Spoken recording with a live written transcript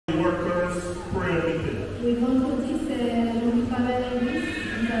Le vendredi, c'est le travail à l'église.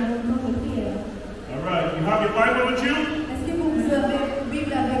 Nous avons un temps de prière. All right. You have your Bible with you? Est-ce que vous avez une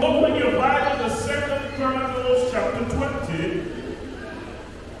Bible avec vous? Open your Bible to 2 Chronicles chapter 20.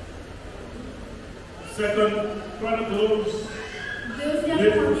 2 Chronicles.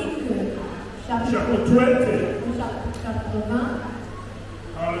 Deuxième Chronique, Chapter 20. chapitre 20.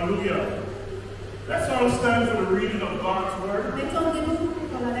 Hallelujah. Let's all stand for the reading of God's word. Mettons debout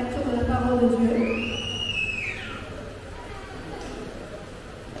pour la lecture de la parole de Dieu.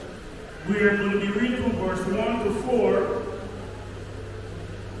 We are going to be reading from verse 1 to 4.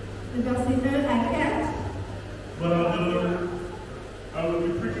 Le verset 1 à 4. But I will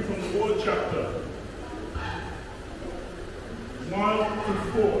be preaching from the whole chapter. 1 to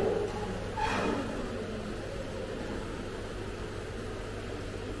 4.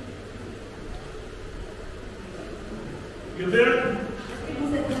 You there?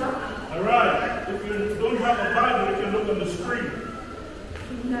 Vous êtes là? All right. If you don't have a Bible, you can look on the screen.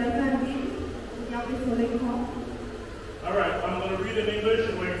 Si vous n'avez pas de Bible, regardez sur l'écran. All right. I'm going to read in English,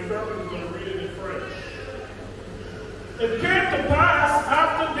 and my interpreter is going to read it in French. It came to pass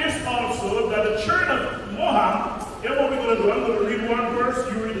after this also that the children of Moab. Here's what we're going to do. I'm going to read one verse,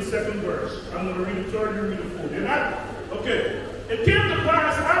 you read the second verse. I'm going to read the third, you read the fourth. You're not? Okay. It came to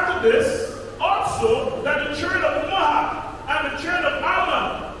pass after this also that the children of Moab and the children of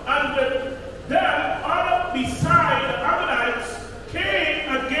Ammon and with them other beside the Ammonites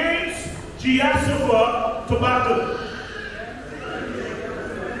came against Jehoshaphat to battle.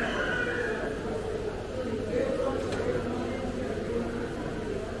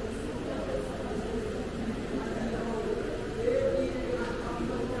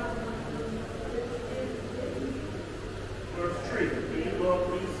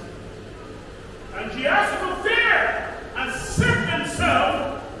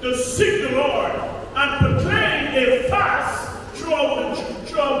 To seek the Lord and proclaim a fast throughout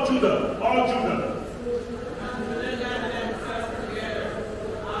Judah, all Judah.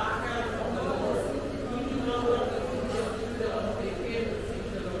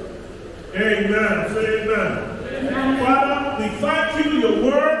 Amen. Say amen. Father, we thank you. Your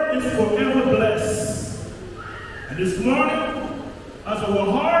word is forever blessed. And this morning, as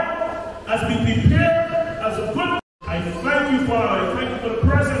our heart, as we prepare, as a good, I thank you, Father. I thank you for the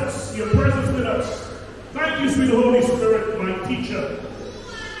presence, your presence with us. Thank you, sweet Holy Spirit, my teacher.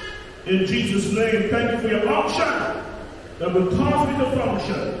 In Jesus' name, thank you for your unction that will cause me to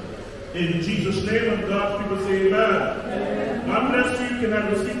function. In Jesus' name, and God's people say amen. God bless you. You can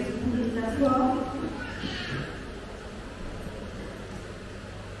have a seat.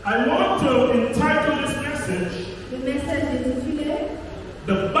 I want to entitle this message, Le message est intitulé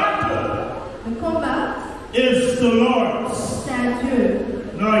The Battle Le combat is the Lord's. c'est à Dieu.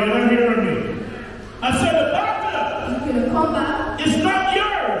 No, you're not hearing me. I said the battle Que le combat is not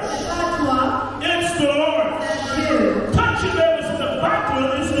yours. c'est pas toi, It's the Lord's. c'est Dieu. Touch your neighbor, say the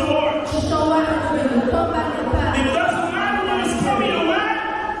battle is the Lord's. Je t'envoie à Dieu. Le combat n'est pas It doesn't matter when it's coming your way.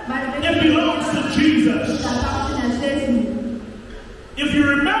 malgré It que belongs to Jesus. ça appartient à Jésus. If you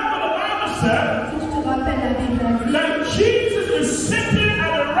remember, the Bible said Si je te rappelle, la Bible a dit that Jesus is sitting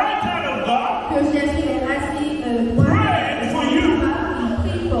at the right hand of God, que Jésus est assis praying for you. il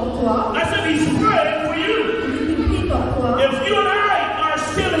prie pour toi. I said he's praying for you. Il prie pour toi. If you and I are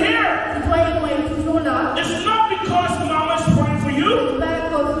still here, Si toi et moi est toujours là, it's not because Mama is praying for you. c'est pas à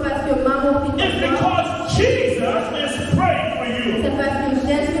cause parce que maman prie It's pour toi. because Jesus is praying for you. C'est parce que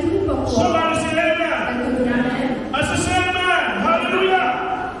Jésus prie pour toi. Somebody say amen. Elle te dit amen. I said say amen. Hallelujah.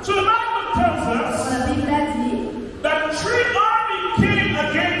 So the Bible tells us La Bible a dit that three armies came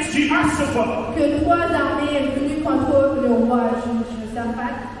against Jehoshaphat. que 3 armées sont venues contre le roi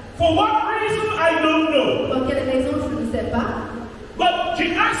Jehoshaphat. For what reason, I don't know. Pour quelle raison, je ne sais pas. But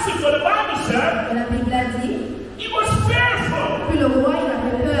Jehoshaphat, the Bible said, Mais la Bible a dit he was fearful. que le roi il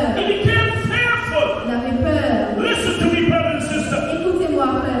avait peur. He became fearful. Il avait peur. Listen to me, brother and sister. Écoutez-moi,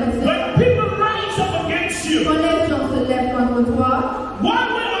 frère et sœur. When people rise up against you, Quand les gens se lèvent contre toi, one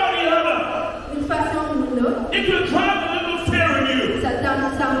way or the other, d'une façon ou d'une autre, it will drive a little fear in you. ça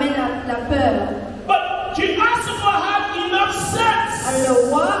amène la peur. But Jehoshaphat had enough sense. Alors le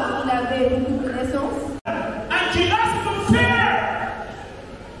roi, il avait beaucoup de connaissances. And Jehoshaphat feared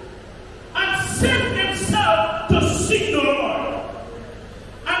and set himself to seek the Lord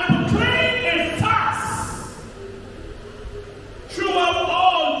and proclaim a fast throughout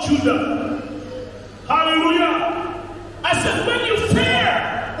all Judah. Hallelujah. I said, when you fear,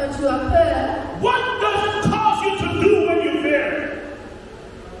 Quand tu as peur, what does it cause you to do when you fear?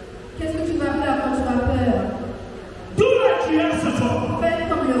 qu'est-ce que tu vas faire quand tu as peur? Do like Jehoshaphat. Fais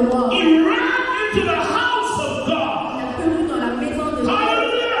comme le roi. He ran into the house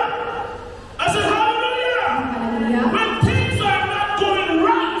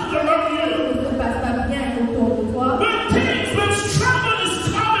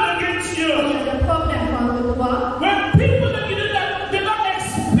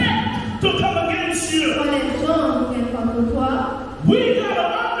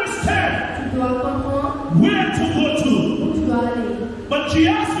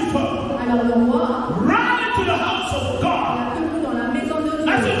Jehoshaphat Alors le roi ran into the house of il God. a couru dans la maison de Dieu.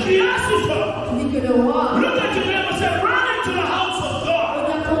 I said, Jehoshaphat, Tu dis que le roi look at your neighbor and say, run into the house of God.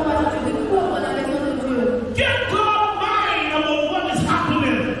 regarde ton voisin, tu te cours dans la maison de Dieu. Get God's mind about what is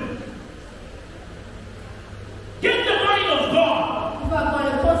happening. Get the mind of God. Il faut avoir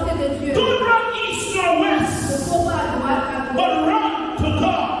le pensée de Dieu. Don't run east or Ne west, cours pas à droite, à but gauche. run to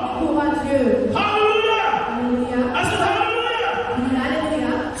God. Cours à Dieu. Hallelujah. Alléluia. I said, hallelujah.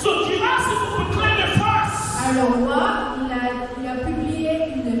 Alléluia. So Jehoshaphat proclaimed it first. Alors le roi, il a publié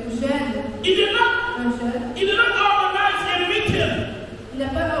une jeune, He did not un jeune. organize a meeting, Il n'a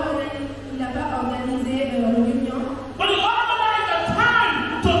pas organisé une réunion. but he organized a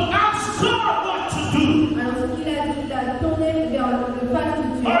time to ask God what to do. Alors ce qu'il a dit, il a tourné vers le face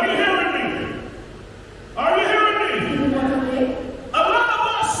de Dieu. Are you hearing me? Are you hearing me? Si vous m'entendez, A lot of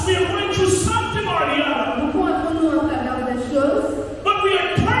us, we are going through something or the other, beaucoup d'entre nous on traverse des choses, but we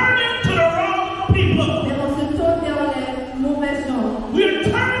are turning to the wrong people. mais on se tourne vers les mauvaises gens, We are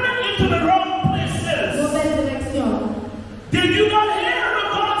turning into the wrong places. mauvaises directions. Did you not hear what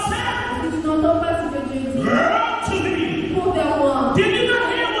God said? Si tu n'entends pas ce que Dieu dit, Run to me. cours vers moi. Did you not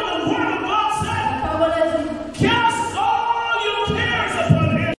hear what the word of God said? La parole a dit, Cast all your cares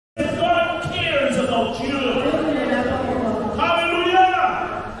upon him. God cares about you. Dieu ne l'a pas pour moi.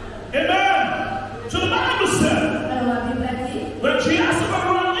 Hallelujah. Amen. So the Bible said, Alors la Bible a dit, when Jehoshaphat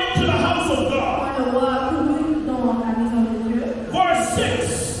ran into the house of God, quand le roi a couru dans la maison de Dieu, verse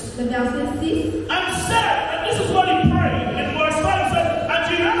 6, le verset 6, and said, and this is what he prayed, in verse 5 it said, and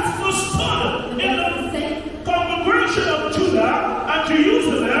Jehoshaphat stood le in the verset 5, congregation of Judah and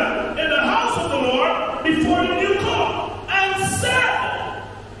Jerusalem in the house of the Lord before the new court, and said,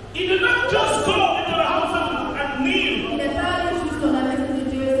 he did not just go into the house and kneel. il n'est pas allé juste dans la maison de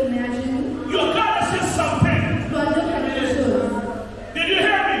Dieu et se met à genoux. You gotta say something. Tu dois dire quelque chose. Did you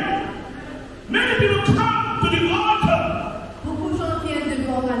hear me? Many people come to the altar Beaucoup de gens viennent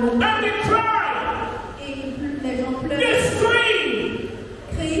devant l'autel and they cry, et les gens they pleurent, scream.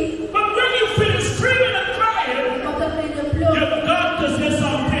 crient. But when you finish screaming and crying, Et quand on fait de pleurer, you've got to say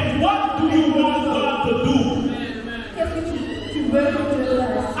something. What do you want God to do? qu'est-ce que tu veux que Dieu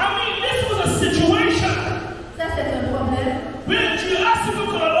fasse? I mean, this was a situation Ça, c'est un problème where Jehoshaphat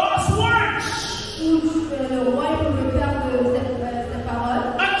could have lost words où le roi il pouvait perdre cette parole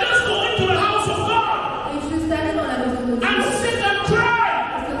and just go into the house of God et juste aller dans la maison de Dieu and sit and cry.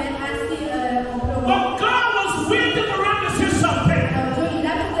 et se mettre assis en pleurant. But God was waiting for him to say something. Alors Dieu, il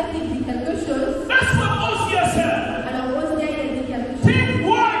a peut-être dit quelque chose. That's what Hosea said. Alors Hosea, il a dit quelque chose. Take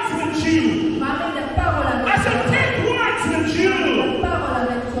words with you. Ramène la parole I avec said, toi. take words with you. La parole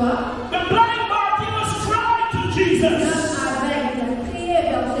avec toi. The blind Bartimaeus cried to Jesus. L'homme aveugle, il a crié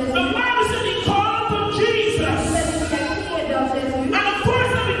vers Jésus. The Bible said he called to Il Jesus. a crié vers Jésus. And the first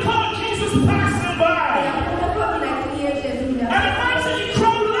time he called Jesus passing Et by. la première fois qu'il a crié, Jésus, il And the a Bible said he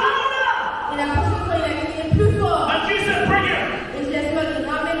cried louder. Et la prochaine fois, il a crié plus fort. And Jesus said, bring it. Et Jésus a dit,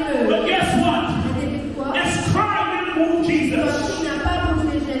 ramène-le. But guess what? Et depuis quoi? His cry didn't move Jesus. Il n'a pas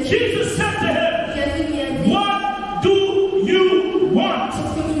bougé Jésus. Jesus said to him, Jésus lui a dit, what do you want?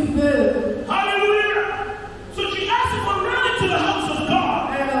 qu'est-ce que tu veux? Hallelujah. So she asked him to run into the house of God.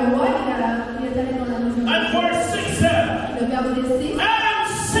 Alors le roi, il est allé dans la maison. And verse 6 said, Le verset 6. and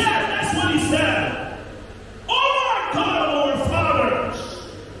said, that's what he said, O Lord God of our fathers,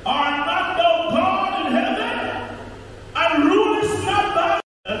 art not thou God in heaven, and rulest not thou?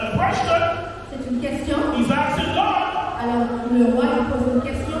 And the question, C'est une question. he's asking God, Alors le roi il pose une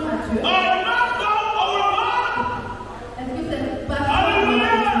question à Dieu. art not thou our God? Est-ce que c'est pas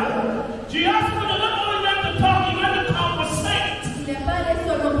Hallelujah. Jehoshaphat did not only let the talk, he let the conversate. Il n'est pas allé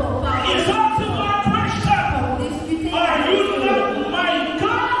seulement pour parler, He's asking God a question, pour discuter. are you not my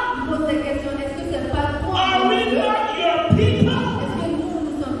God? Il pose des questions. Est-ce que c'est pas toi? Are we Dieu? not your people? Est-ce que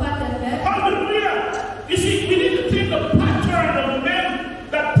nous ne sommes pas tes pères? Hallelujah. You see, we need to take the pattern of men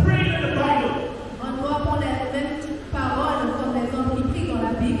that prayed in the Bible. On doit prendre les mêmes paroles comme les hommes qui prient dans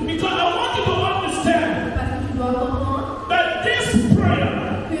la Bible. Because I want you to understand Parce que tu dois comprendre that this prayer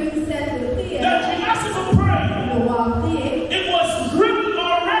que cette prière, that Jehoshaphat prayed, le roi a prié, it was written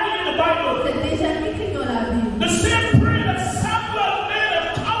already in the Bible. c'est déjà écrit dans la Bible. The same prayer that Samuel made a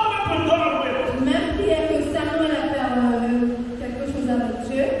covenant with God with. Même prière que Samuel a fait quelque chose avec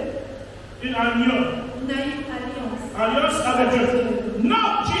Dieu, In Anion. on a une alliance. Alliance avec Dieu.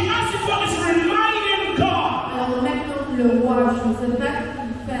 Now, Jehoshaphat is reminding God. Alors maintenant, le roi Jehoshaphat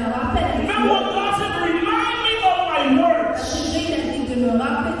fait un rappel à Remember Dieu. what God said, remind me of my words. Parce que Dieu il a dit de me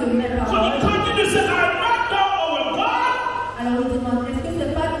rappeler de mes So he paroles. continued to say, I'm not thou our God, Alors il demande, est-ce que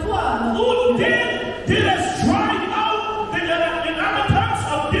c'est pas toi? who did us drive out the inhabitants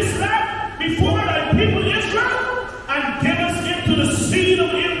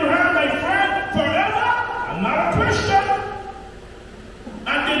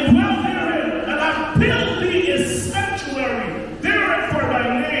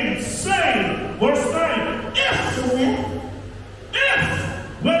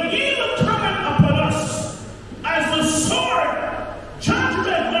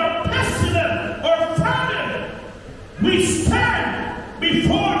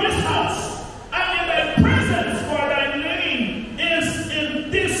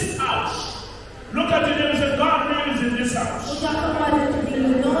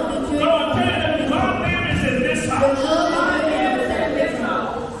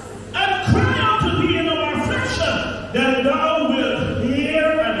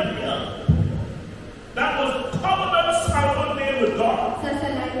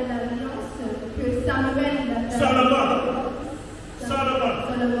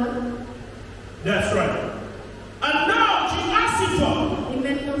Solomon. That's right. And now Jehoshaphat Et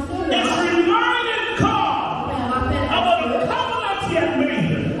maintenant, ce is roi reminding God fait un rappel à about Dieu the covenant he had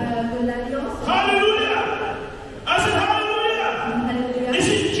made. de l'alliance. Hallelujah. I said hallelujah. Alléluia. This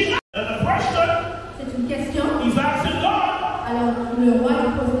is Jesus. And the question C'est une question. he's asking God, Alors, le roi lui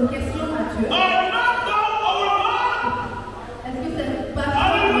pose une question à Dieu. are not thou our God? Est-ce que c'est pas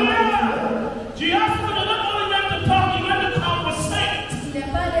Hallelujah. Jehoshaphat did not only meant to talk, he meant to conversate. Il n'est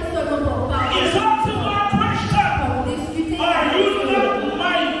pas allé seulement pour parler, He's asking our question, pour discuter. are you not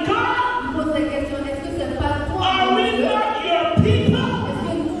my God? Il pose la question, est-ce que c'est pas toi, Are mon we Dieu? not your people? Est-ce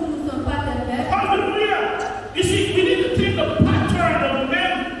que nous ne sommes pas tes pères? Hallelujah. You see, we need to take the pattern of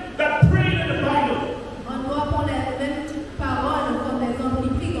men that prayed in the Bible. On doit prendre les mêmes paroles comme les hommes qui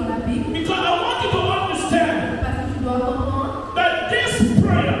prient dans la Bible. Because I want you to understand Parce que tu dois comprendre that this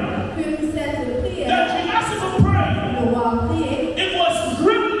prayer que cette prière, that Jehoshaphat prayed, le roi a prié, it was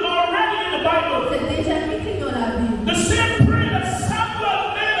written already in the Bible. c'est déjà écrit dans la Bible. The same prayer that Samuel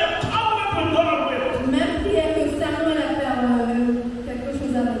made a covenant with God with. Même prière que Samuel a fait quelque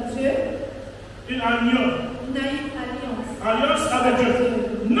chose avec Dieu, In Anion. il a une alliance. Alliance avec Dieu.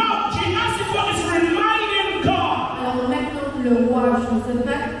 Now, Jehoshaphat is reminding God. Alors maintenant, le roi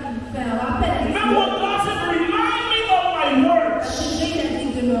Jehoshaphat fait un rappel à Remember Dieu. what God said, remind me of my words. Dieu il a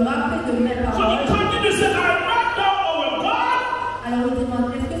dit de me rappeler de mes So he paroles. continued to say, are not thou our God? Alors il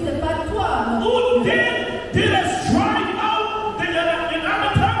demande, est-ce que c'est pas toi, notre Who Dieu? did us drive out the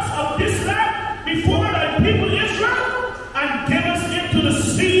inhabitants of this land before thy people Israel and give us into the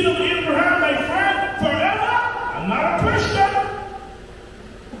seed of Abraham thy friend forever? I'm not a Christian.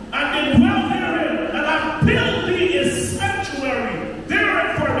 And they dwell therein, and I built thee a sanctuary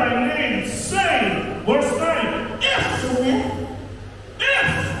therein for thy name, saying, verse 9,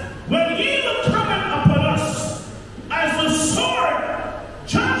 if when evil cometh upon us as a sword,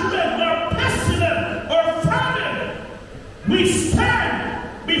 judgment, or pestilence, or famine, we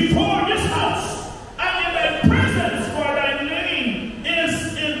stand before this house, and in thy presence, for thy name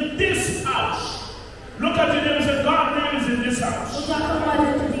is in this house. Look at your name and say, God's name is in this house. Regarde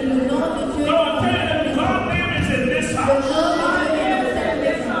comment je dis le nom de Dieu. No, I'm telling you, God's name is in this Le house. nom de Dieu est dans cette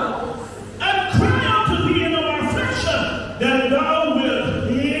maison. And cry unto thee in our affliction, that thou wilt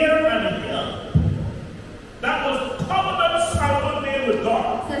hear and help. That was covenant Solomon made with God.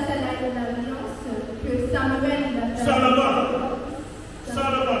 Ça, c'est l'alliance que Samuel a fait. Solomon.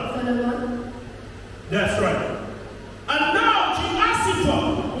 That's right. And now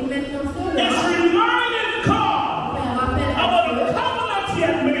Jehoshaphat Et maintenant, ce is roi reminding God fait un rappel à about the Dieu covenant he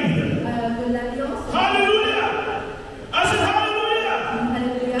had made. de l'alliance. Hallelujah. I said hallelujah.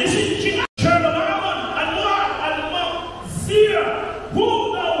 Alléluia. This is Jesus, children of Ammon and Moab and Mount Seir, who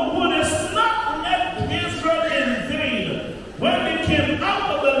thou wouldest not let Israel invade when they came out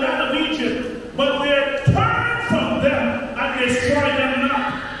of the land of Egypt, but they turned from them and destroyed them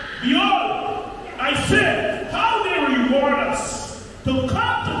not. Behold, I said, how they reward us to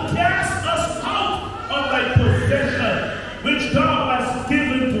come to cast us out of thy possession, which thou hast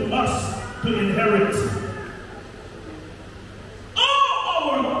given to us to inherit.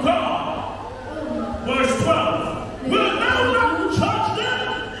 Oh, our God, verse 12, will thou not judge them?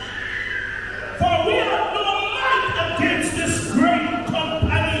 For we have no might against this great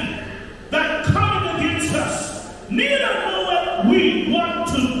company that cometh against us, neither knoweth we what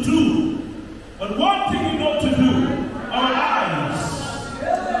to do. But one thing we know to do, our eyes.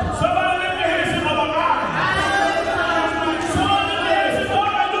 Somebody lift your hands and say, our eyes. Somebody lift your hands and say, Lord,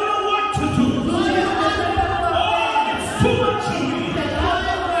 I don't know what to do. Oh, it's too much for me.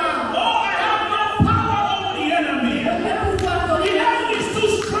 Oh, I have no power over the enemy. The enemy is too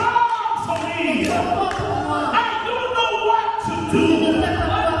strong for me. I don't know what to do.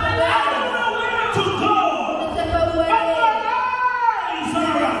 I don't know where to go. But my eyes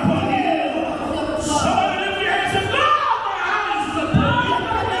are upon you. Somebody lift your hands and say, Lord, my eyes is upon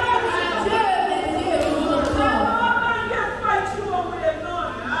you.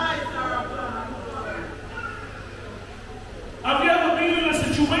 Have you ever been in a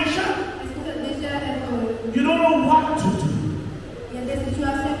situation you don't know what to do? Il y a des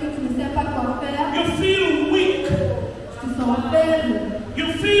situations que tu ne sais pas quoi faire. You feel weak. Tu te sens faible. You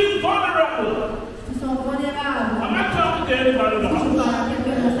feel vulnerable. Tu te sens vulnérable. I'm not talking to anybody in the Tu house. parles à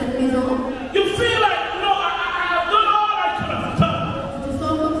quelqu'un dans cette maison. You feel like, no, I have done all I could have done. Tu te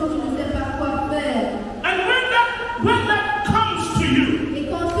sens comme si tu ne sais pas quoi faire. And when that comes to you, Et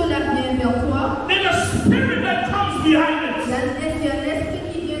quand cela vient vers toi, there's a spirit that comes behind it. il y a un esprit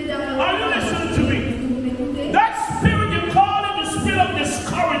qui vient derrière Are you toi. listening to me? Est-ce que vous m'écoutez? That spirit, you call it the spirit of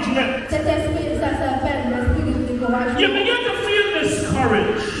discouragement. Cet esprit, ça s'appelle l'esprit de découragement. You begin to feel discouraged.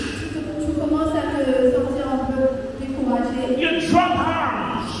 discouraged. Tu commences à te sentir un peu découragé. You drop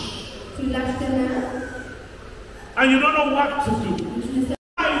arms. Tu lâches tes mains. And you don't know what to do.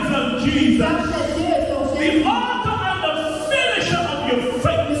 Eyes on Jesus. The author and the finisher of your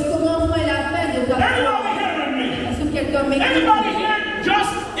faith. Everybody hearing me? Everybody here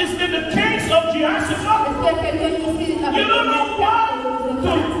just is in the case of Jehoshaphat. You don't know what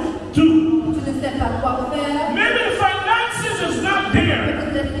to do. Maybe the finances is not there.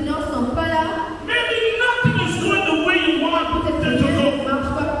 Maybe nothing is going the way you want it to go.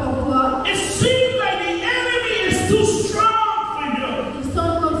 It seems like the enemy is too strong for you.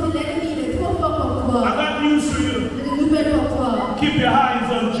 I got news for you. Keep your eyes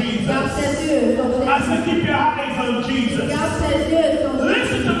on Jesus. I said keep your eyes on Jesus.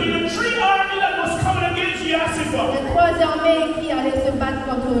 Listen to me, the three army that was coming against Jehoshaphat.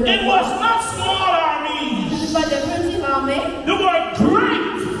 It was not small armies. They were great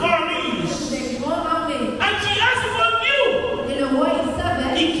armies. And Jehoshaphat knew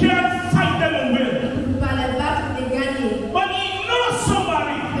he can't fight them and win. But he knows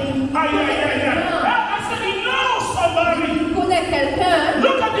somebody. I said he knows somebody. Look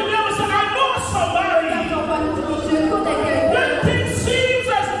at the neighbor and say, I know somebody. When things seems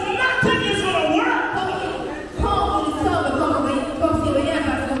as nothing is going to work, I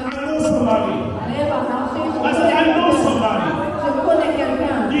know somebody. I said, I know somebody.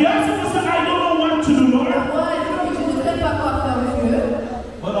 The answer said, I don't know what to do, Lord.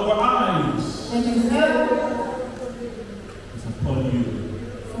 But our eyes is upon you.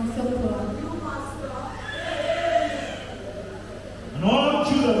 And all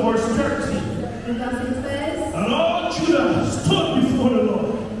Judah, verse 13. And all Judah stood before the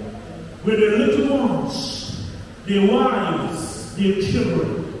Lord with their little ones, their wives, their children.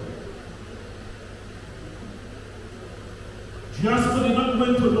 Jehoshaphat did not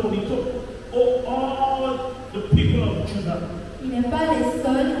went alone. He took all the people of Judah.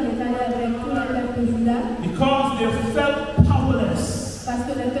 Because they felt powerless.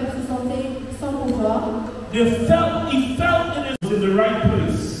 He felt in the right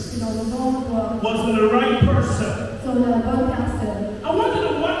place. Was in the right person. I want you to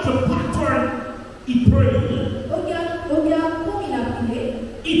watch the pattern he prayed.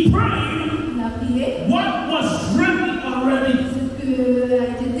 He prayed what was written already.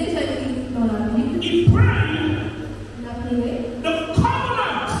 He prayed the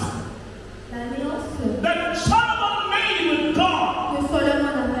covenant that Solomon made with God.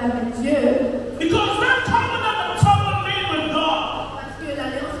 Because that covenant that Solomon made with God,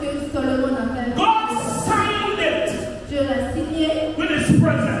 God signed it with his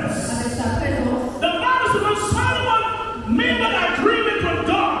presence. The Bible says when Solomon made an agreement with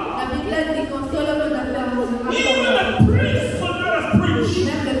God, even the priest could not have preached.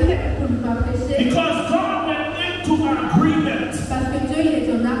 Because God went into an agreement. So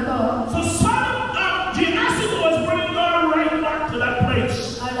Jehoshaphat was bringing God right back to that place.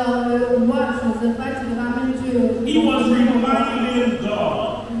 He was reminding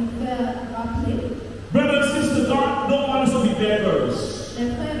God. Brother and sister, God don't want us to be beggars.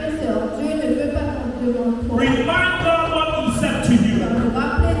 Remind God what he said to you.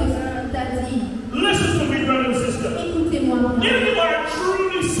 Listen to me, brother and sister. If you are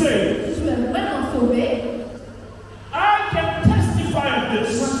truly saved, I can testify of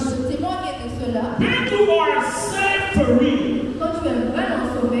this. If you are saved for real,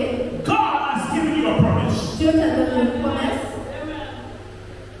 God has given you a promise.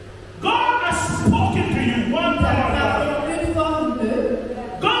 God has spoken to you one time.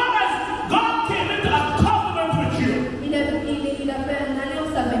 God came into a covenant with you.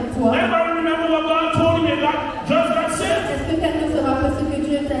 Everybody remember what God told you that just got saved?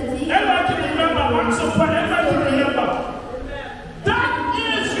 Everybody can remember once upon everybody can remember. That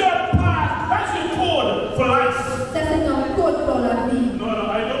is your path. That's your code for life. No,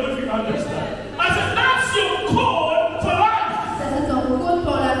 I don't know if you understand. I said that's your code for life.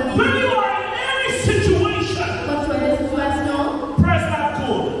 When you are in any situation, press that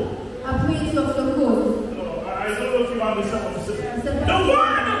code. No, I don't know if you understand what I'm saying. The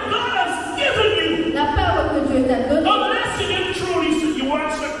word that God has given you, unless you didn't truly, you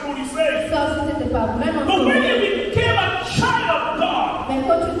weren't so truly saved. But when you became a child of God,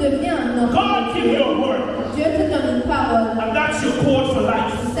 God gave you a word. And that's your code for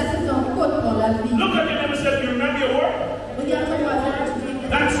life. Look at your neighbor and say, you remember your word?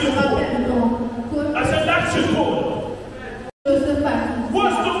 That's your code. I said, that's your code. Was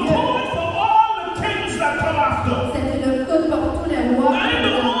the code for all the kings that come after. And if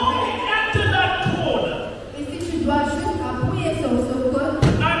you only enter that code,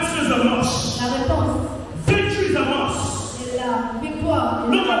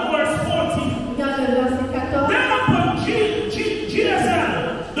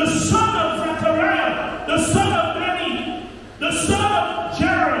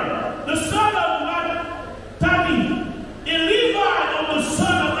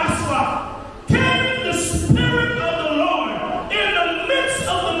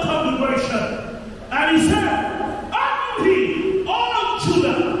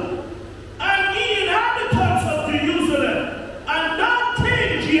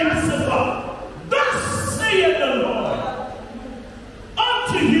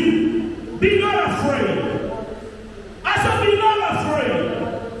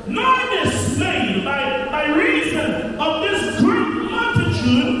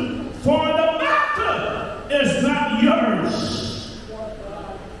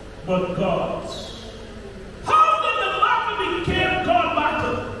 but God's. How did the battle become God's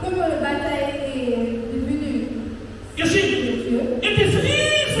battle? Comment la bataille est devenue? You see, it is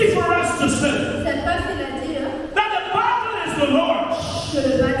easy for us to say C'est facile à dire that the battle is the Lord's. que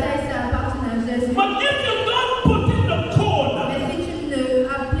la bataille ça appartient à Jésus. But if you don't put in the code, Mais si tu ne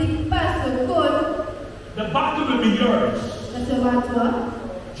appliques pas ce code, the battle will be yours. ça sera à toi.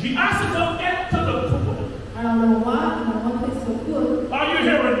 Jehoshaphat entered the code. Alors le roi va rentrer ce code. Are you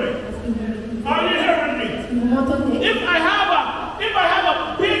hearing me? Are you hearing me? Vous m'entendez? If I have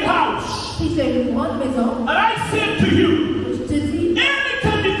a big house, Si tu as une grande maison, and I say to you, je te dis,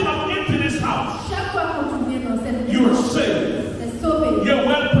 anytime you come into this house, chaque fois que tu viens dans cette you are maison, saved. tu es sauvé. You're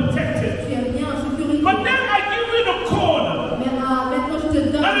well protected. Tu es bien en sécurité. But then I give you the code. Mais maintenant je te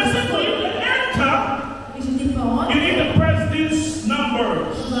donne And I say le for you code. to enter, Et je dis, bon, you need to press these numbers.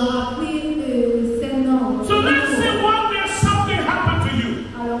 tu vas rappeler ces noms. So let's say one day something happened to you.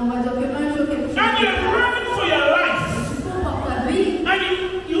 Alors on va dire qu'un jour quelque chose And you're running for your life. tu cours pour ta vie. And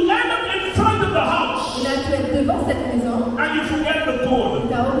you end up in front of the house. Et là tu es devant cette maison. And you forget the code.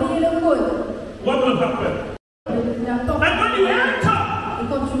 Tu as oublié le code. What will happen? La porte. And when you enter, Et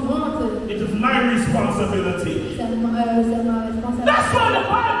quand tu rentres, it is my responsibility. c'est ma responsabilité. That's why the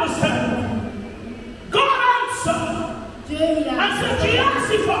Bible said, God answered Dieu, il a and said,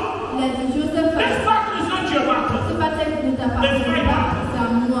 Jehoshaphat, dit, Joseph, this battle is not your battle. c'est pas tel que t'as It's my pas, battle. c'est à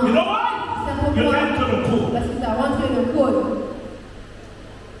moi. You know why? C'est You pourquoi? enter the code. Parce que tu as rentré le code.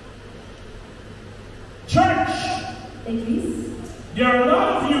 Church, Église, there are a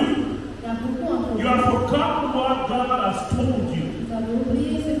lot of you. il y a beaucoup entre You vous. have forgotten what God has told you. Vous avez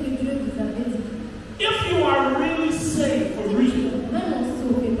oublié ce que Dieu vous avait dit. If you are really saved for real, Même en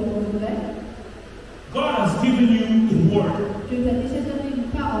sauvé pour le vrai, God has given you a word. Dieu t'a déjà donné une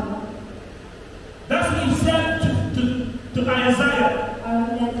parole. That's what he said to Isaiah. Alors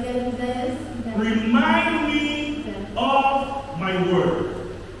il a dit à Isaïe, Remind me of my word.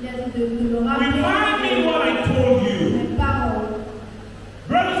 il a dit de le rappeler Remind me what I told you. les paroles.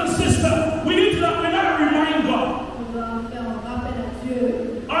 Brothers and sisters, we gotta remind God. On doit faire un rappel à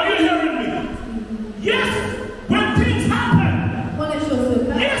Dieu. Are you hearing me? Yes, when things happen. Quand les choses se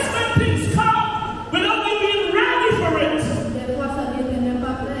passent, Yes, when things come, without you being ready for it. des fois ça vient de ne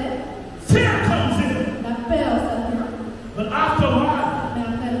pas faire. Fear comes in. La peur, ça vient. But after a while, Mais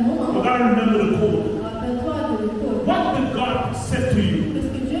après le you moment, gotta remember the code. rappelle-toi de l'épaule. What did God say to you? Qu'est-ce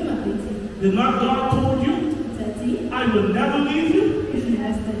que Dieu m'avait dit? Did not God told you, Il t'a dit, I will never leave you, je ne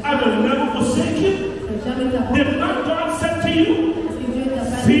resterai I will never forsake you? jamais t'abandonner. Did not God say to you, Parce que Dieu t'a pas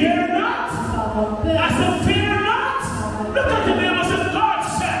dit, fear not? pas avoir peur. I said, fear not. Look at the neighbor and say, God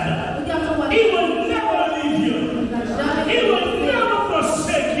said, Regarde comment He will never leave you. il va jamais He will t'abandonner. never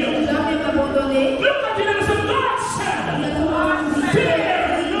forsake you. Jamais m'abandonner. Look at the neighbor and say, God said, fear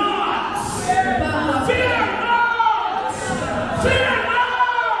not. Fear not. Fear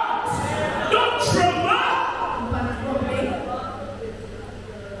not. Don't tremble.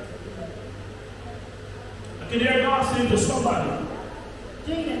 I can hear God saying to somebody,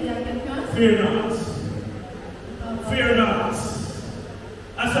 Dieu il a dit à quelqu'un, fear not. Fear not.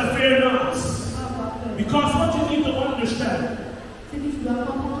 I said, fear not. Because what you need to understand, c'est que tu dois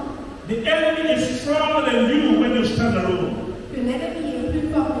comprendre the enemy is stronger than you when you stand alone. que l'ennemi est plus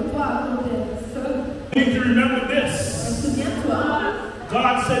fort que toi quand tu es seul. You need to remember this. Souviens-toi,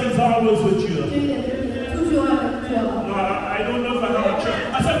 God said He's always with you. Dieu il est toujours avec toi. No, I don't know if I have a church.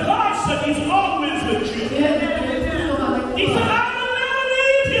 I said, God said He's always with you. Dieu est toujours avec He said, toi. I will never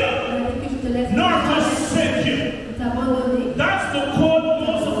leave you, Il a dit que je te laisse nor forsake you. t'abandonner. That's the code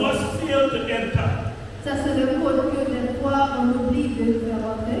most of us fail to enter. Ça c'est le code que des fois on oublie de faire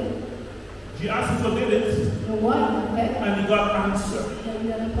rentrer. Jehoshaphat did it, Le roi il l'a fait, and he got answered. il a eu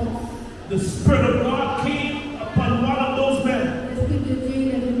la réponse. The Spirit of God came upon one of those men, L'Esprit de Dieu il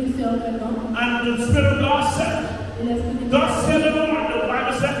est venu sur un homme. and the Spirit of God said, Et l'Esprit de Dieu Thus said the Lord, the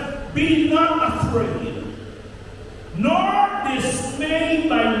Bible said, Be not afraid, nor dismayed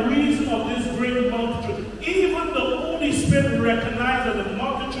by reason of this great multitude. Even the Holy Spirit recognized that the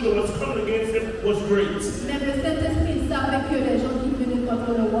multitude that was coming against him was great. Même le Saint-Esprit savait que les gens qui venaient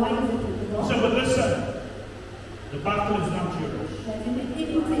contre le roi, ils étaient He devant. said, But listen, the battle is not yours. Il a dit, mais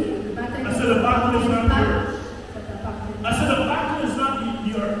écoutez, le bataille I said, the battle is not yours. ça t'appartient I said, the battle is not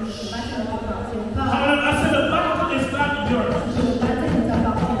yours. Le bataille ne t'appartient pas. I said, the battle is not yours. Le bataille ne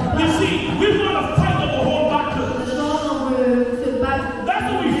t'appartient pas. You see, we want to fight the whole battle. Maintenant, on veut se battre. That's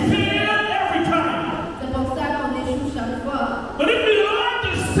what we fail every time. C'est pour ça qu'on échoue chaque fois. But if we learn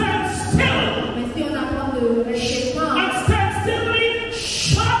to stand still Mais si on apprend de rester calme, and stand stillly,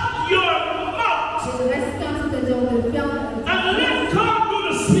 shut your mouth de rester calme, c'est-à-dire de fermer and let God do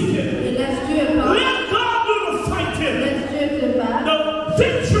the speaking.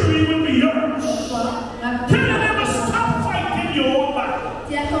 victory will be yours. Can you never stop fighting your own battle?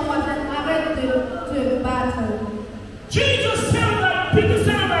 Jesus said like, Peter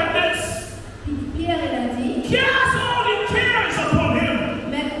said like this. Cast all your cares upon him.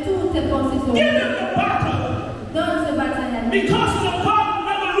 Give him the battle. Because the God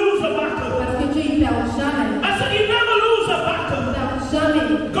never lose a battle. I said he never lose a battle.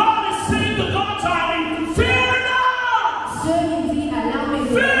 God is saying to God's army, fear not.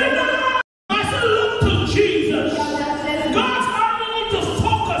 Fear not. I said look to Jesus. God's army need to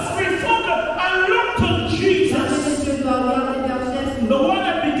focus, refocus, and look to Jesus. The one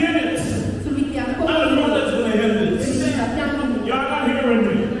that began it. And the one that's going to end it. Y'all not hearing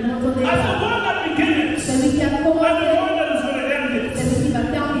me. I said the one that began it. And the one that is going to end it.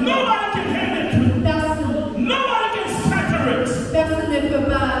 Nobody can end it. Nobody can scatter it.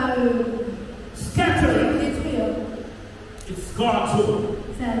 Scatter it. It's God's will.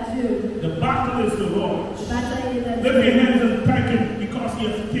 The battle is the Lord's. Lift your hands and thank him because he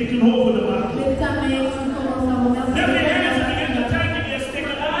has taken over the battle. Lift your hands and begin to thank him. He has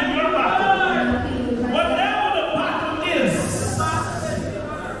taken over your battle. Whatever the battle is,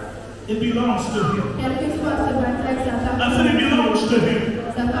 it belongs to him. I said it belongs to him.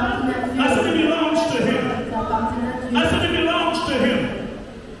 I said it belongs to him. I said it belongs to him.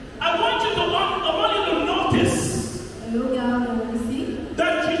 I want you to notice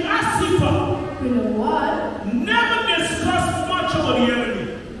that Jehoshaphat never discussed much about the enemy.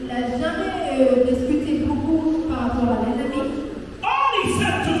 All he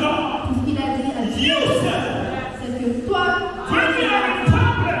said to God, you said, when we are in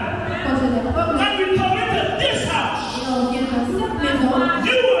problem, and we come into this house,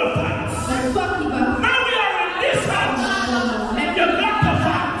 you will fight. Now we are in this house, you got to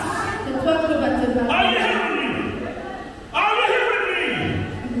fight. Are you hearing me? Are you hearing me?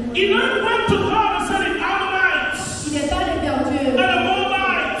 He then went to God and said, the Ammonites, and the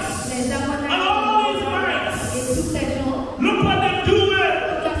Moabites, and all these mites, look what they're doing.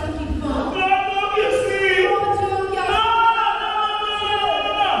 God, obviously.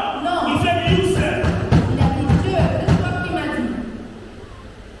 No. He said, you said.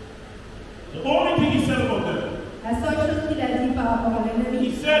 The only thing he said about them. He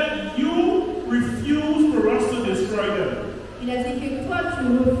said, you refuse for us to destroy them. Il a dit que toi tu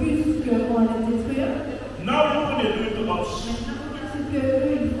refuses qu'on les détruise. Now look what they're doing to us. Ce que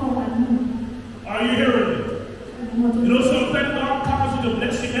eux ils font à nous. Are you hearing me? You know sometimes God calls you to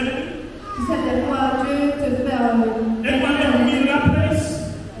bless the enemy? Tu sais des fois Dieu te fait anybody ever been in that place?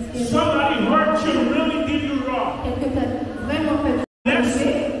 Somebody hurt you, really did you wrong. Quelqu'un t'a vraiment fait bless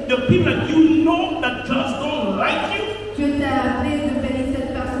the people that you know that just don't like you. Dieu t'a appelé de bénir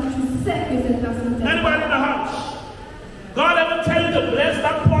cette personne, tu sais que cette personne t'a. Anybody in the house? God ever tell you to bless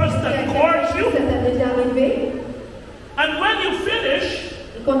that person that courts you? And when you finish,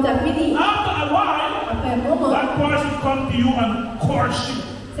 after a while, that person comes to you and courts you.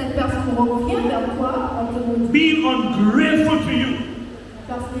 Being ungrateful to you.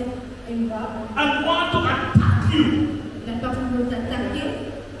 And want to attack you.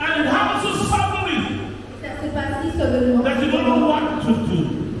 And it happens so suddenly that you don't know what to do.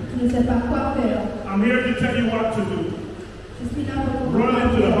 I'm here to tell you what to do. Run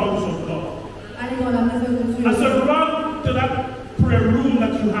into the house of God. I said run to that prayer room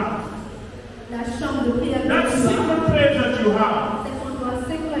that you have. That secret place that you have.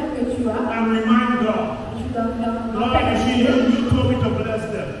 And remind God. Lord, you see, you told me to bless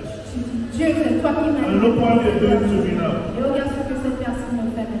them. And look what they're doing to me now.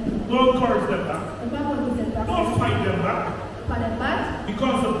 Don't curse them back. Don't fight them back.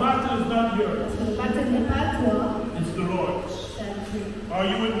 Because the battle is not yours. It's the Lord's. Are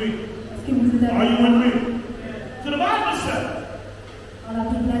you with me? Are you with me? So the Bible said,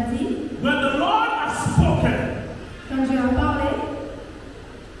 when the Lord has spoken,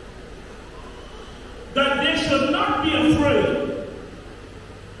 that they should not be afraid.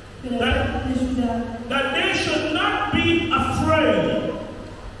 That they should not be afraid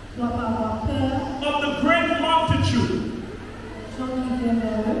of the great multitude.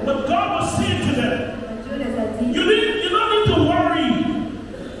 But God was saying to them, you don't need to worry,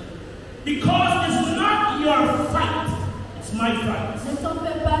 because it's not your fight, it's my fight.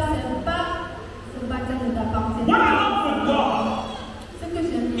 What I love with God,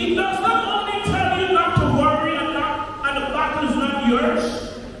 He does not only tell you not to worry and the battle is not yours,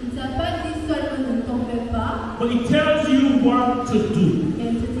 but He tells you what to do.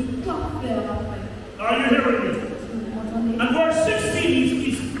 Are you hearing me? And verse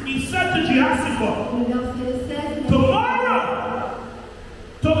 16, he said to Jehoshaphat, tomorrow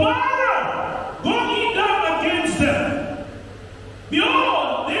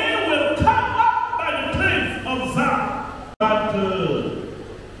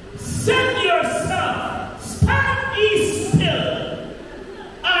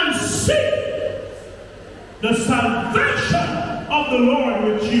the salvation of the Lord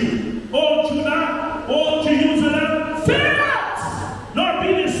with you. O Judah, O Jerusalem, fear not, nor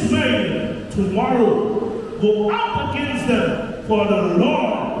be dismayed. Tomorrow go out against them, for the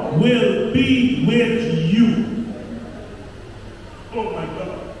Lord will be with you. Oh my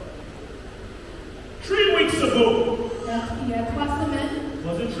God. 3 weeks ago. Il y a 3 semaines.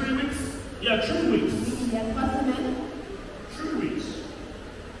 Was it 3 weeks? Yeah, 3 weeks. Il y a 3 semaines. 3 weeks.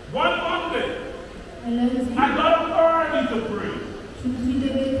 One Monday. Lundi. I got up early to pray. Je me suis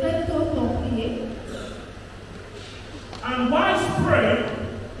levée très tôt pour prier. And whilst praying,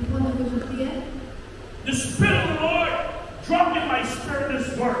 Et pendant que je priais, the Spirit of the Lord dropped in my spirit this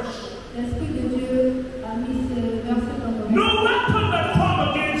verse. l'Esprit de Dieu a mis ce verset dans mon No weapon that come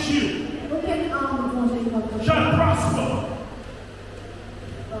against you aucune arme forgée contre shall prosper.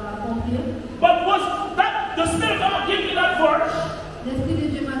 va accomplir. But was that the Spirit of God gave me that verse? L'Esprit de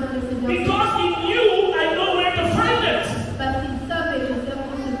Dieu m'a donné ce verset. Because He knew I know where to find it. Parce qu'il savait que ça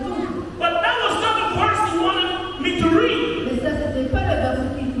prenait tout. But that was not the verse He wanted me to read. Mais ça, c'était pas le verset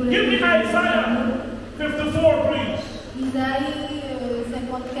qu'il voulait. Give me Isaiah 54, please. Isaïe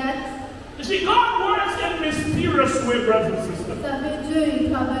 54. You see, God works in mysterious way, brothers and sisters. Ça fait Dieu,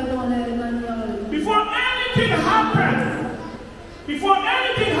 il travaille dans la manière. Before anything happened,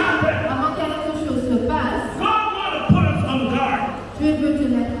 Avant quelque chose se passe, God want to put us on guard. Dieu veut te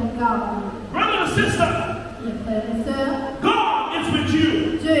mettre en garde. Brother and sister, Mes frères et sœurs, God is with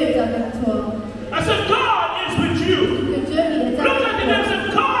you. Dieu est avec toi. I said, God is with you. Que Dieu il est Look at avec the name toi. and say,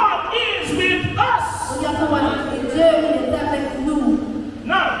 God is with us. Regarde comment Dieu il est avec nous.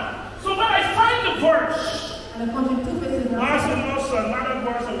 Now, so when I find the verse, Alors quand j'ai tout fait ce I verset, said, no, sir, not a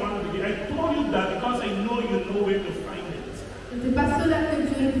verse I wanted to give. I told you that because I know you know where to find it. c'est pas cela que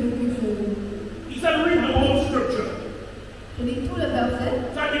Dieu veut que je. He said, read the whole scripture. Je lis tout le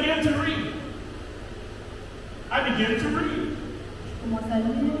verset. So I began to read. Je commence à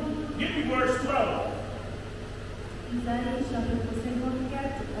lire. Give me verse 12. Isaïe chapitre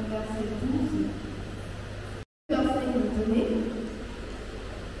 54, verset 12. Verset est donné.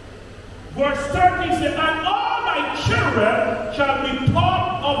 Verse 13 says, and all my children shall be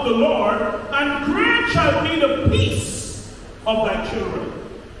taught of the Lord, and great shall be the peace of thy children.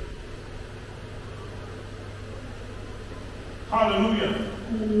 Hallelujah.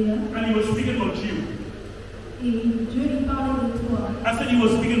 Alléluia. And he was speaking about you. Et Dieu lui parlait de toi. I said he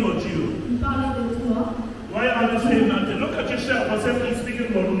was speaking about you. Il parlait de toi. Why are you saying nothing? Look at yourself. I said he's speaking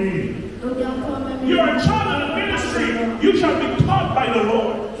about me. Regarde toi-même. You're a child of the ministry. You shall be taught by the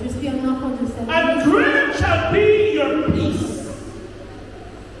Lord. Je suis un enfant de sa And great shall be your peace.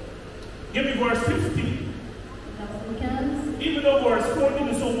 Give me verse 15. Verset 15. Even though verse 14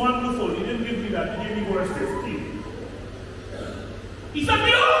 is so wonderful, he didn't give me that. He gave me verse 15. He said,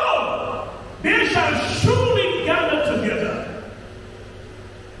 behold, they shall surely gather together,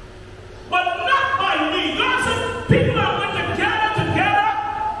 but not by me. God said, people are going to gather together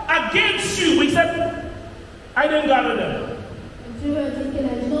against you. He said, I didn't gather them. Dieu a dit que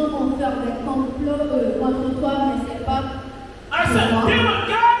les gens vont faire des complots contre toi, mais c'est pas. I said, they will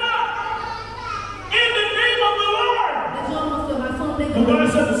gather in the name of the Lord. Les gens vont se rassembler But dans God le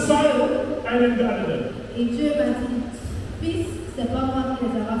said, nom de son, Dieu. I didn't gather them. Et Dieu m'a dit, fils, c'est pas moi qui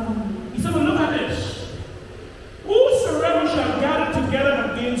les ai rassemblés. He said, well, look at this. Whosoever shall gather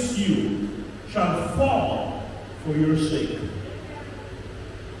together against you shall fall for your sake.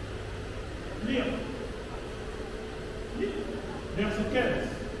 Lire. Verset 15.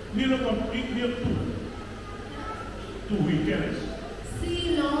 Lire tout. Tout, oui, 15.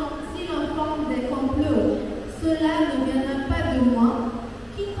 Si l'on forme des complots, cela ne viendra pas de moi.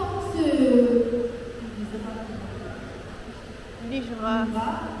 Quiconque se livrera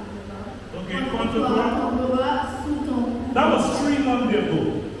Okay, contre toi. tombera sous ton. That was 3 months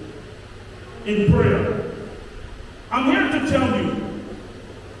ago in prayer. I'm here to tell you,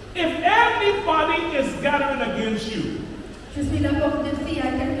 if anybody is gathering against you, Je suis là pour dire s'il y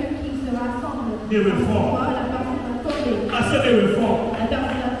a quelqu'un qui se rassemble. they will fall. La personne va tomber. I said they will fall. La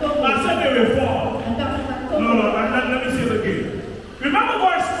personne va tomber. I said they will fall. La personne va No, tomber. no, let me say it again. Remember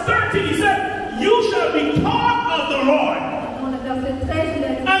verse 13, he said, you shall be taught of the Lord, Dans le verset 13, il a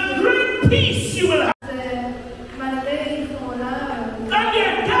dit and great peace you will have. malgré ils sont là And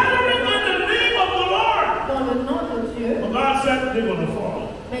they're gathering in the name of the Lord. dans le nom de Dieu. But God said they're going to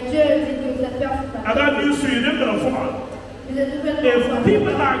fall. Mais Dieu dit que cette personne I got news for you, they're going to fall. If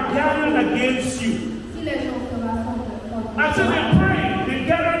people are gathering against you, si les gens se rassemblent, I said they pray, they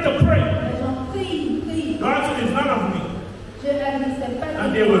gather to pray. les gens crient. God said it's none of me, Dieu a dit c'est pas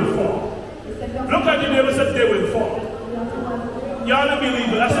and they will fall. Et cette personne Look at the neighbor, said they will fall. Y'all don't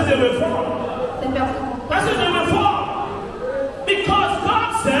believe it. I said they will fall. Ces personnes I said they will fall. Because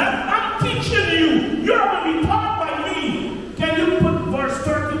God said, I'm teaching you. You're going to be taught by me. Can you put verse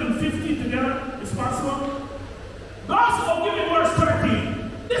 13 and 15 together? It's possible. God said, oh, give me verse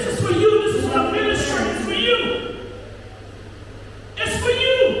 13. This is for you. This is for the ministry. It's for you. It's for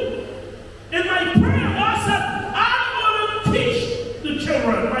you. In my prayer, God said, I'm going to teach the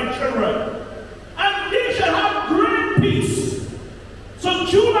children, my children. And they shall have great peace. So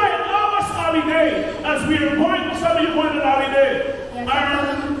July and August holiday, as we are going, some of you going on holiday.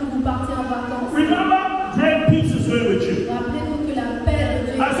 Remember, great peace is going with you.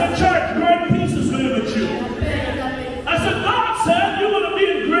 I said, church, great peace is going with you. I said, God said you're going to be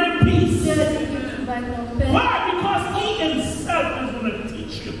in great peace. Why? Because He Himself is going to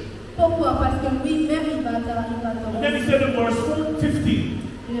teach you. And then He said in verse 15,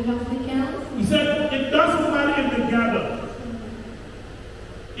 He said, it doesn't matter if they gather.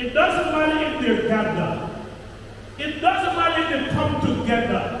 It doesn't matter if they're gathered. It doesn't matter if they come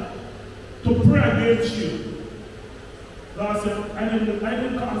together to pray against you. God said, I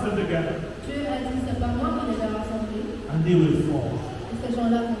didn't cause them together. And they will fall.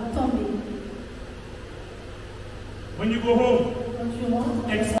 When you go home,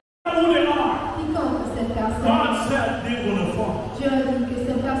 explain who they are. God said they will fall.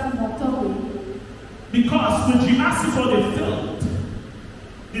 Because when Jehoshaphat they fell.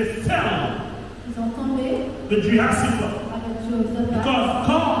 The Jehoshaphat. Because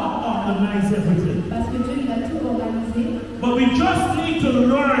God organized everything. But we just need to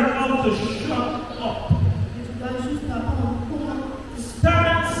learn how to shut up.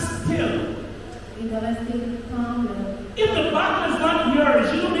 Stand still. If the battle is not yours,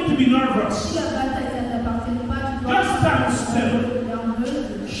 you don't need to be nervous. Just stand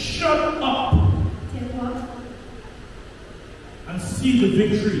still. Shut up. And see the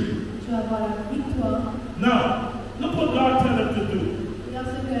victory. Now, look what God told them to do.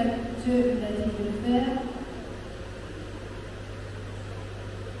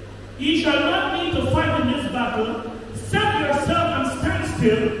 Ye shall not need to fight in this battle. Set yourself and stand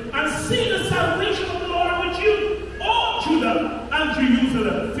still and see the salvation of the Lord with you. O Judah and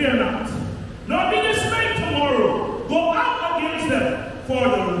Jerusalem, fear not. Nor be dismayed tomorrow. Go out against them, for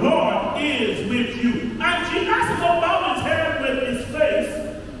the Lord is with you. And Jehoshaphat bowed his head with his face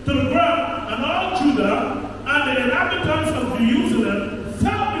to the ground, and all Judah and the inhabitants of Jerusalem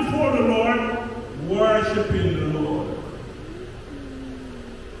fell before the Lord, worshiping the Lord.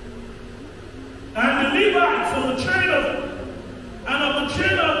 And the Levites of the children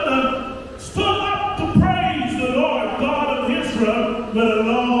stood up to praise the Lord God of Israel with a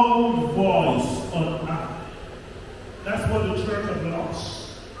loud voice on high. That's what the church has lost.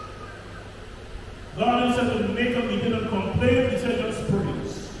 God said to make up, He didn't complain, He said just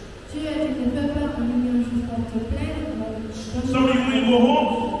praise. So when you go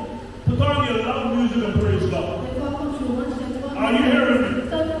home, put on your loud music and praise God. Are you hearing me?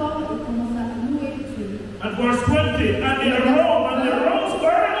 And verse 20, and they arose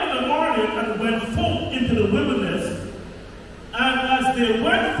early in the morning and went forth into the wilderness. And as they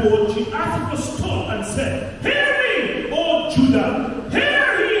went forth, Jehoshaphat stood and said, Hear me, O Judah, hear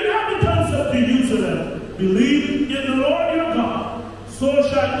ye inhabitants of Jerusalem. Believe in the Lord your God, so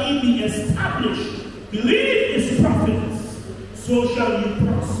shall ye be established. Believe His prophets, so shall ye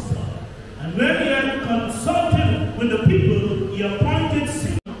prosper. And when he had consulted with the people, He appointed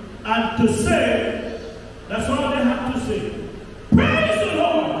Simeon and to say, that's all they have to say, praise the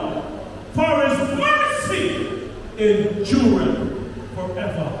Lord, for His mercy endureth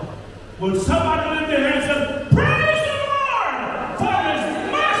forever. Will somebody lift their hands and praise the Lord, for His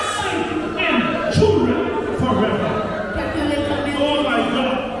mercy endureth forever. Oh my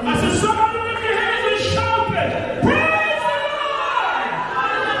God. I said, somebody lift your hands and shout it. Praise the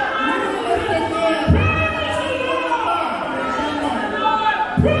Lord. Praise the Lord.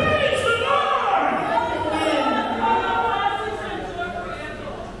 Praise the Lord.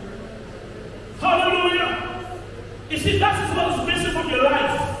 Hallelujah. You see, that's what's missing from your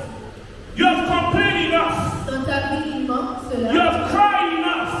life. You have complained enough. You have cried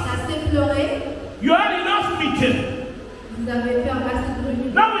enough. You had enough meeting.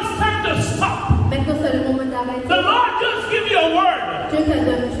 Now it's time to stop. The Lord just give you a word.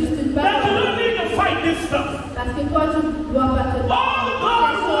 That you don't need to fight this stuff. All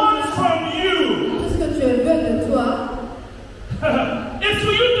God wants from you is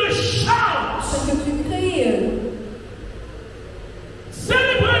for you to shout.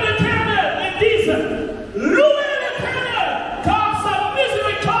 Celebrate l'Éternel et disent, louez l'Éternel, car sa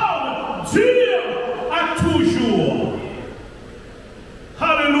miséricorde dure à toujours.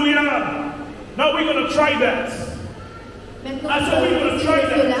 Hallelujah. Now we're going to try that. I said we're going to try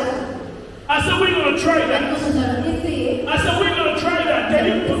that. I said we're going to try that. I said we're going to try that. Then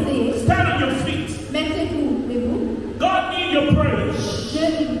you stand on your feet. God needs your praise.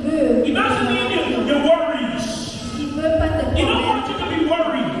 He doesn't need your worries. He don't want you to be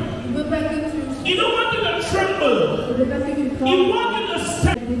worried. He don't want you to tremble. He wants you to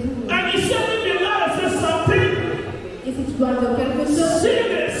stand. And he said if your life says something, say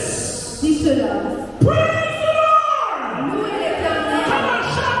this. Dis cela. Praise the Lord. Louez l'Éternel. Come on,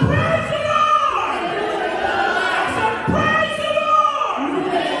 shout praise the Lord. I said praise the Lord.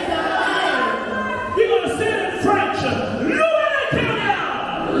 Louez l'Éternel. We're going to say it in French. Louez l'Éternel.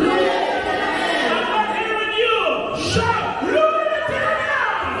 Louez l'Éternel. I'm not hearing you. Shout louez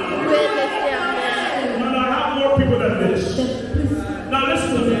l'Éternel. Louez l'Éternel. No, I have more people than this. Now listen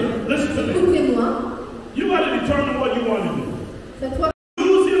to me. Listen to me. Écoutez-moi. You got to determine what you want to do. C'est toi.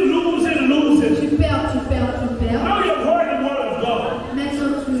 Losing. Tu perds. Now you're heard the word of God.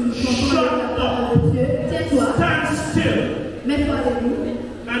 Maintenant tu comprends la parole de Dieu. Tiens-toi. Stand still. Mets-toi debout.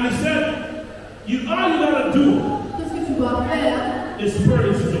 And he said, all you got to do Tout ce que tu dois faire, is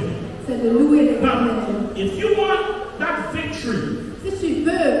praise me. c'est de louer l'Éternel. Now, if you want that victory, Si tu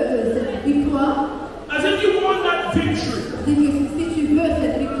veux cette victoire, as if you want that victory, dis que si tu veux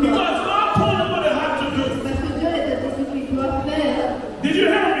cette victoire, because God told him what they had to do. parce que Dieu a dit ce qu'il doit faire. Did you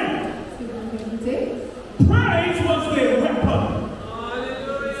hear me? Est-ce que vous m'écoutez? Praise was their weapon.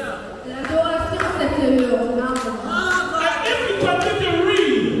 L'adoration, c'est leur arme. And if you continue to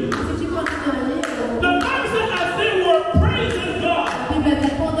read, Si tu continues à lire, the Bible said as they were praising God, la Bible a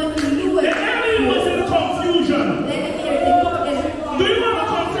dit pendant qu'ils louaient, the enemy was in confusion. l'ennemi était confus. Do you want to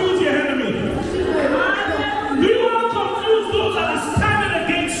confuse your enemy? Si tu veux, Do you want to confuse those that are standing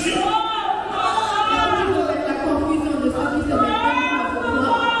against you? tu veux mettre la confusion de ceux qui se mettent contre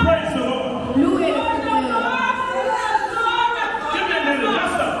toi. Praise the Lord. Louer le Seigneur. Give me a minute.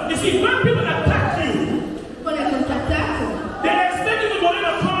 That's the, you see, when people attack you, Quand les gens t'attaquent, they expect you to go in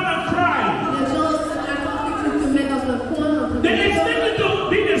a corner and cry. les gens attendent que tu te mets dans un coin. They expect you to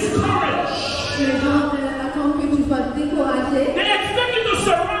be discouraged. Les gens attendent que tu sois découragé, They expect you to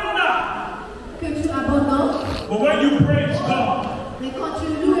surrender. que tu abandonnes. But when you praise God, Mais quand tu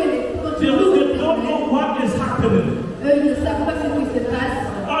loues they don't know what is happening. eux ne savent pas ce qui se passe.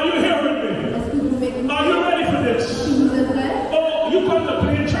 Are you hearing me? Est-ce que vous m'écoutez? Are you ready for this? Si vous êtes prêts, Oh, you come to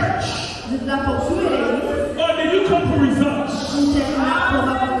play church? vous êtes là pour jouer l'église. Or did you come for results? Vous êtes là pour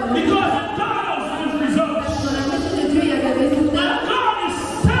avoir des résultats. Because God has results. Dans la mission de Dieu, il y a des résultats. And God is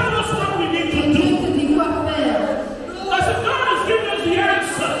telling us what we need Et to Dieu do. te dit quoi faire. I said, God has given us the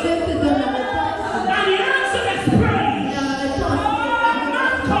answer. Dieu te donne la réponse. And the answer is Et praise. la réponse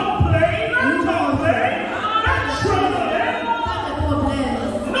Not complain, not complain, not troubling, pas de problème,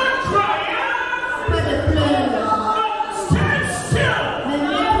 not crying, pas de pleurs. but stand still. Mais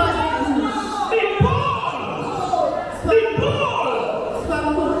mets-toi debout. Be bold. Be bold. Sois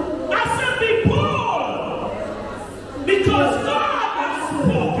bon. I said be bold. Because God has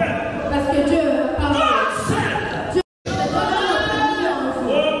spoken. Parce que Dieu parle. God said. Dieu te donne l'opinion.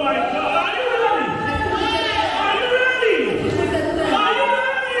 Oh my God. Are you ready? Are you ready? Are you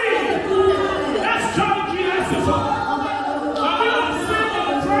ready? Let's join Jesus. Are we going to sing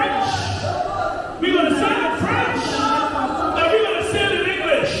in French? We're going to sing in French. Are we going to sing in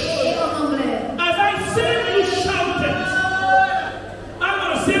English? As I sing, you shout it. I'm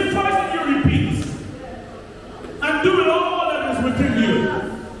going to sing first and you repeat. And do it all that is within you.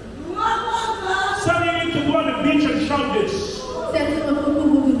 Some of you need to go on the beach and shout this.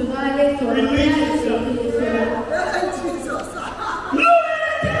 Release yourself. Louis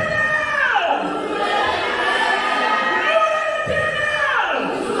l'Éternel! Louis l'Éternel!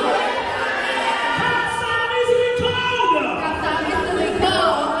 Car sa miséricorde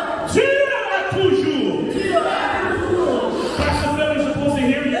durera toujours. Pastor Phil is supposed to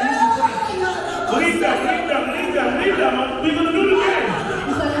hear you. Leave them. We're going to do it again.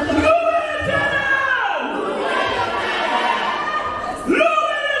 Louis l'Éternel!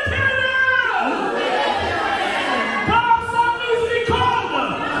 Louis l'Éternel! Car sa miséricorde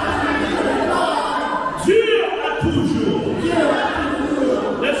durera toujours.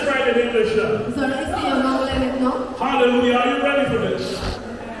 Let's write it in English now. Hallelujah. Are you ready for this?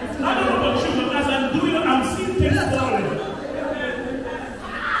 I don't know about you, but as I'm doing it, I'm seeing things falling.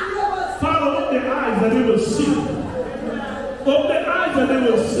 Father, open their eyes that they will see. Open their eyes that they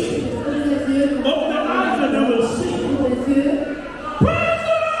will see. Open their eyes that they will see. Praise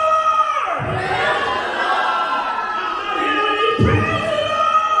the Lord! I'm hearing you. Praise the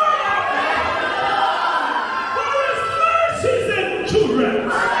Lord! For his mercies and children.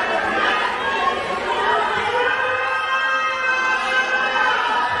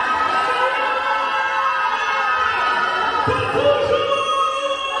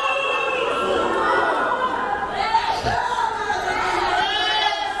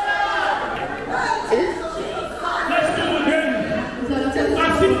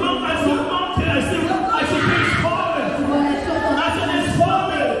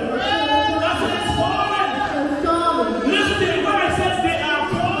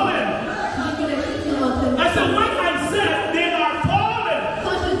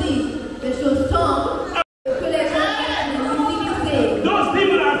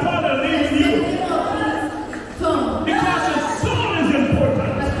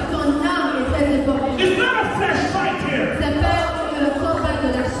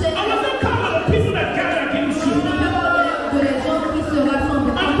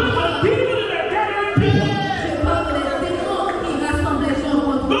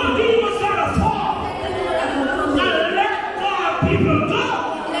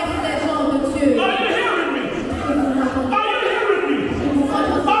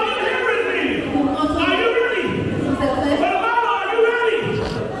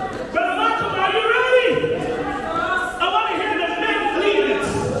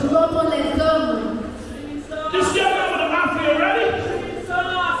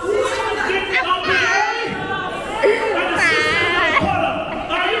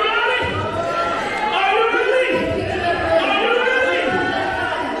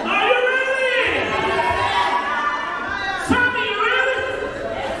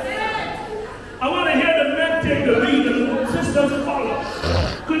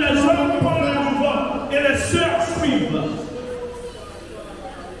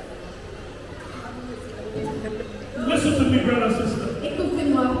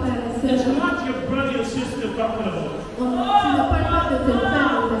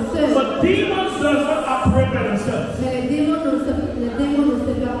 demons does not operate by themselves. Mais les démons ne se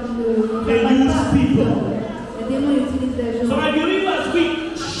They use people. Les démons utilisent les gens. So I believe as we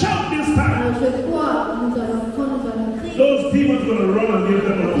shout this time, Je crois nous allons crier. those demons going to run and leave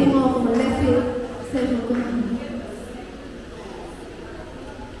them Les alone. démons vont laisser ces gens tranquilles.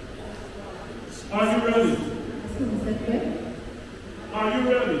 Are you ready? Est-ce que vous êtes prêts? Are you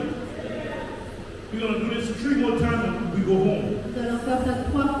ready? We're going to do this 3 more times and we go home. Nous allons faire ça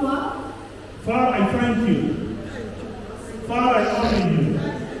 3 fois. Father, I thank you. Father, I honor you.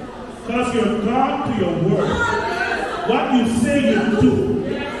 Because you're God to your word. What you say you do.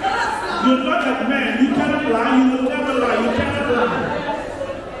 You're not like man. You cannot lie. You will never lie. You cannot lie.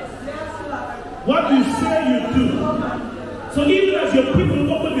 What you say you do. So even as your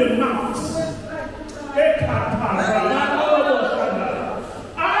people open their mouths,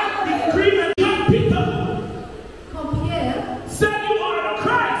 I decree that your people said you are the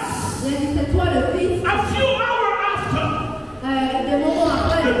Christ. Il a dit c'est toi le Fils. A few hours after, Des moments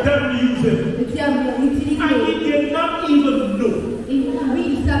après, the devil used him. le diable l'utilise. And he did not even know. Lui,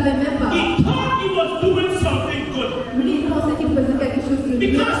 il ne savait même pas. He thought he was doing something good. Lui, il pensait qu'il faisait quelque chose de bien.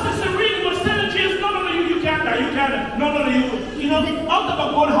 Because this reading was telling Jesus, no, you can't die, you can't. No, you know, out of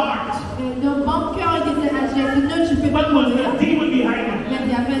a good heart. Donc, bon cœur, il disait à Jésus, non, tu peux pas But was mourir. the demon behind him? Mais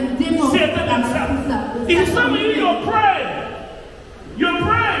il y avait un démon. Satan himself. He said, some of you, you're praying. You're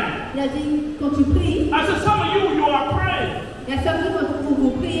praying. Il a dit, quand tu pries, I said, some of you are praying. il y a certains quand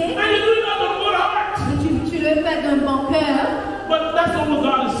vous priez, And you do it out of a good heart. tu le fais d'un bon cœur, But that's not what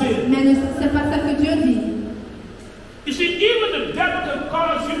God is saying. mais c'est pas ça que Dieu dit. You see, even the devil can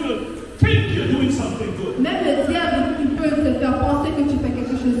cause you to think you're doing something good. Même le diable, il peut te faire penser que tu fais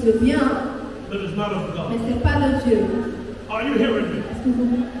quelque chose de bien, But it's not of mais God. c'est pas de Dieu. Are you hearing me? Est-ce que vous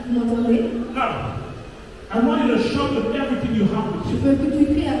m'entendez? Now, I want you to shout with everything you have with Je you. veux que tu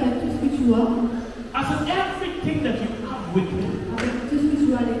cries avec tout ce que tu as, I said, everything that you have with you. avec tout ce que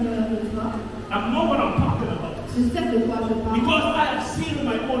tu as à l'intérieur de toi. I know what I'm talking about. Je sais de quoi je parle. Because I have seen in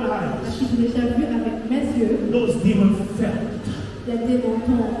my own Parce eyes. que j'ai déjà vu avec mes yeux, Those demons fell. les démons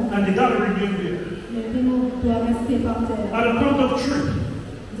tombent. And they got to remain there. Les démons doivent rester par terre. At the count of 3,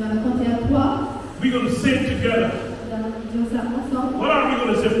 Nous allons compter à 3. we're going to say it together. Nous allons dire ça ensemble. What are we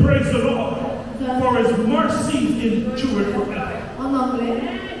going to say? Praise the Lord. For his mercy endure forever. En anglais.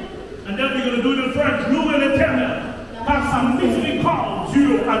 And then we're going to do it in French. Louez l'Éternel, car sa miséricorde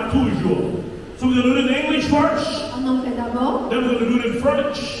dure à toujours. So we're going to do it in English first. En anglais d'abord. Then we're going to do it in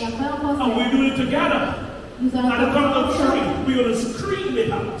French. Et après en And français. we're doing it together. Nous allons At the count of faire 3, we're going to scream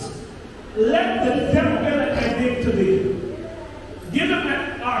it out. Let the devil get an idea today. Give him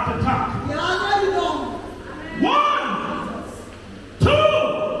an heart attack. 1, 2,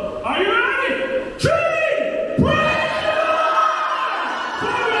 are you ready? 3, praise the Lord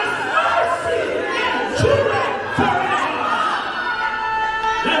for his mercy endureth forever.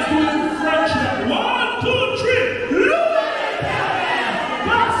 Let's do it in French now. 1, 2, 3. Louez l'Éternel,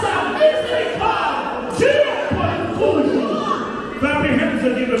 car sa miséricorde dure pour toujours. Clap your hands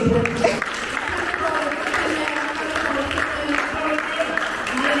and give him praise.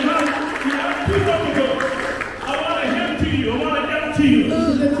 To you.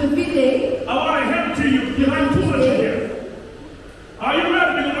 Je veux te vider. I want to hand to you. You like too much here. Are you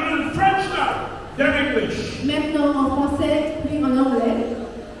ready? We're going to do it in French now, then English. Maintenant en français, puis en anglais.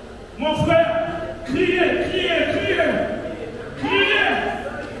 Mon frère, criez, criez, criez. Criez.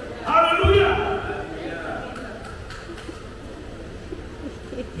 Alléluia.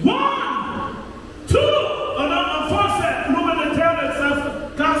 1, 2. En français, louez l'Éternel,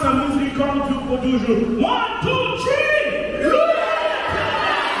 car sa miséricorde dure pour toujours. 1, 2, 3.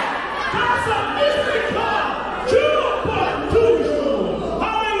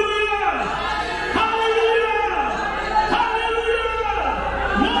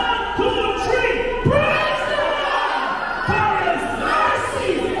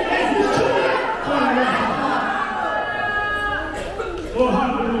 Oh,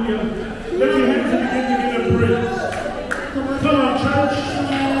 hallelujah. Let your hands begin to give him praise. Come on, church.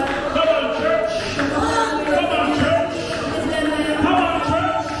 Come on, church. Come on, church. Come on,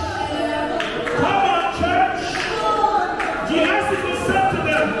 church. Come on, church. Jesus said to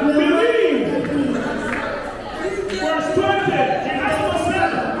them, believe. Verse 20. Jesus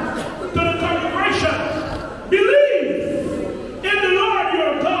said to the congregation, believe in the Lord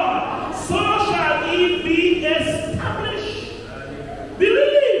your God, so shall he be established.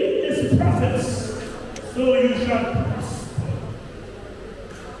 Believe his prophets, so you shall prosper.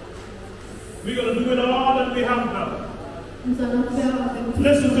 We're going to do it all that we have now. Nous allons faire avec tout.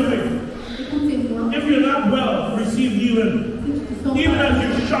 Listen to me. Écoutez-moi. If you're not well, receive healing. Si tu te sens Even mal,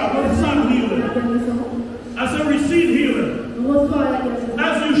 as you shout, when the sun As I receive healing.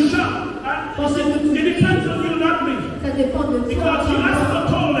 As you shout. It depends on you, not me. Because you asked the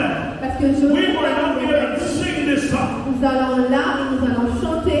told that. We were not here and sing this song.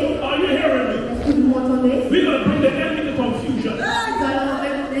 Are you hearing me? We're going to bring the enemy to confusion.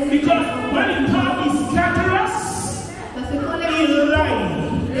 Because when he thought he scattered us, he lied.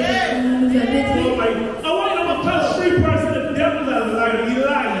 I want you to tell 3 persons the devil is a liar. He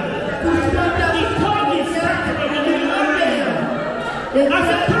lied. He thought he scattered us and he lied. I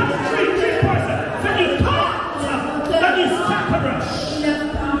said, tell 3 persons that he thought that he scattered us.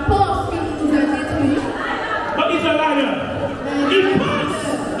 But he's a liar. He thought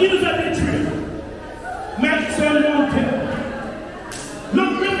he was a victory. Make some mountain.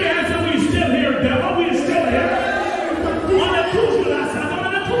 Look, with your hands and we're still here, devil. We're still here. On the toujours,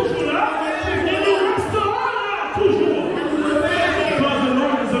 on the toujours, in the restaurant, toujours. Because the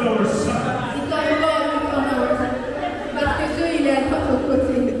Lord is on our side.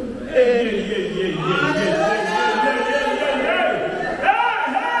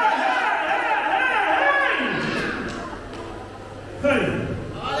 Hey,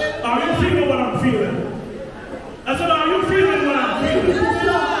 are you feeling what I'm feeling? I said, are you feeling what I'm feeling?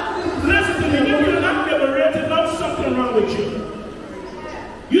 Listen to me, if you're not liberated, there's something wrong with you.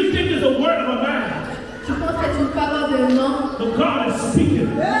 You think it's a word of a man. But God is speaking.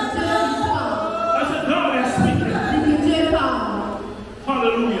 I said, God is speaking.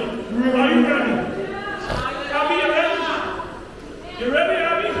 Hallelujah. Are you ready? Abby, you ready? You ready,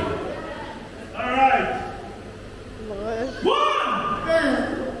 Abby? All right.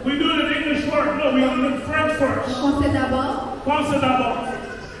 1. We do it in English first. No, we do it in French first. Français d'abord.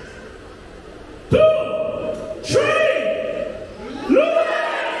 2, 3.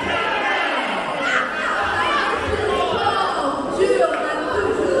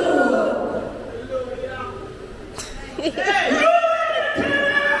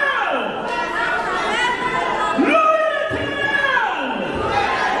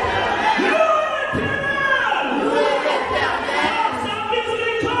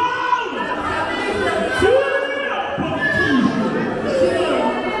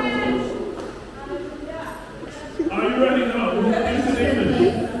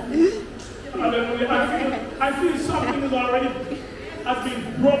 I feel something is already has been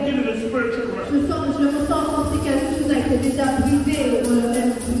broken in the spiritual realm.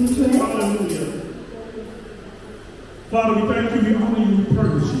 Hallelujah. Father, we thank you, we honor you, we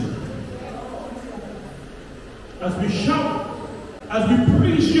praise you. As we shout, as we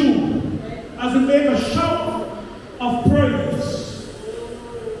praise you, as we make a shout of praise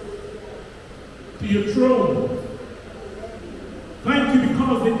to your throne. Thank you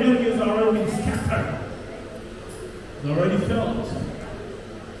because the enemy is already scattered. Already felt.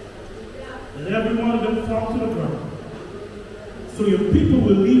 And every one of them fall to the ground. So your people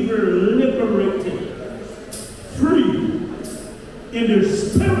will leave here liberated, free, in their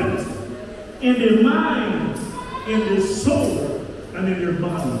spirit, in their mind, in their soul, and in their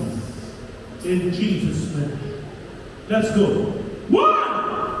bodies. In Jesus' name. Let's go.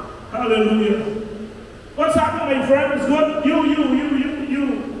 1! Hallelujah. What's happening, my friend? It's good. You.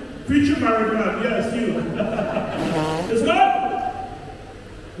 Preacher married man. Yes, you. It's good.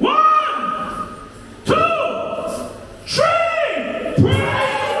 1, 2, 3.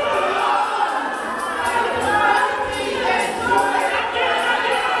 Praise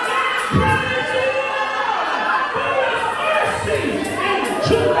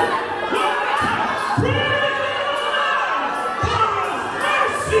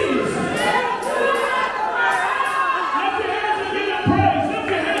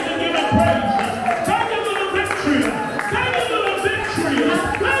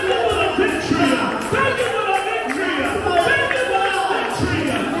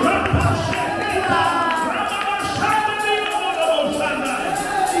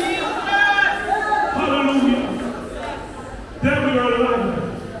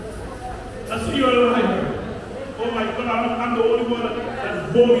I'm the only one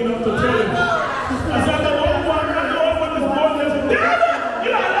that's bold enough to tell him. I said, I'm the only one that's bold enough to say, devil,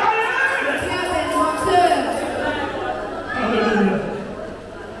 you're a liar. Hallelujah.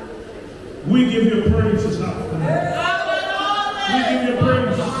 We give you praise this afternoon. We give you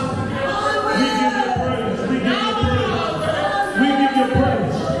praise. We give you praise. We give you praise. We give you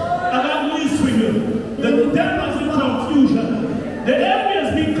praise. And that leads for you. The devil is in confusion. The enemy has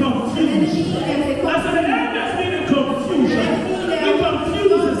been confused. I said, the enemy has been in confusion. He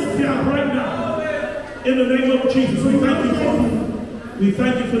confuses them right now. In the name of Jesus, we thank you for it. We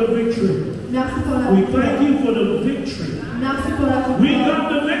thank you for the victory. We thank you for the victory. We got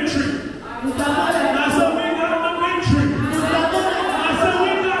the victory.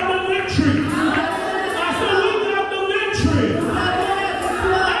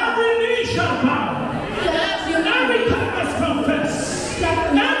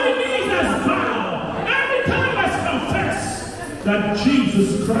 that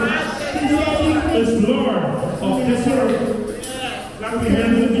Jesus Christ is Lord of this earth. Let me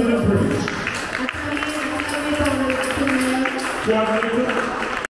hear you give a praise.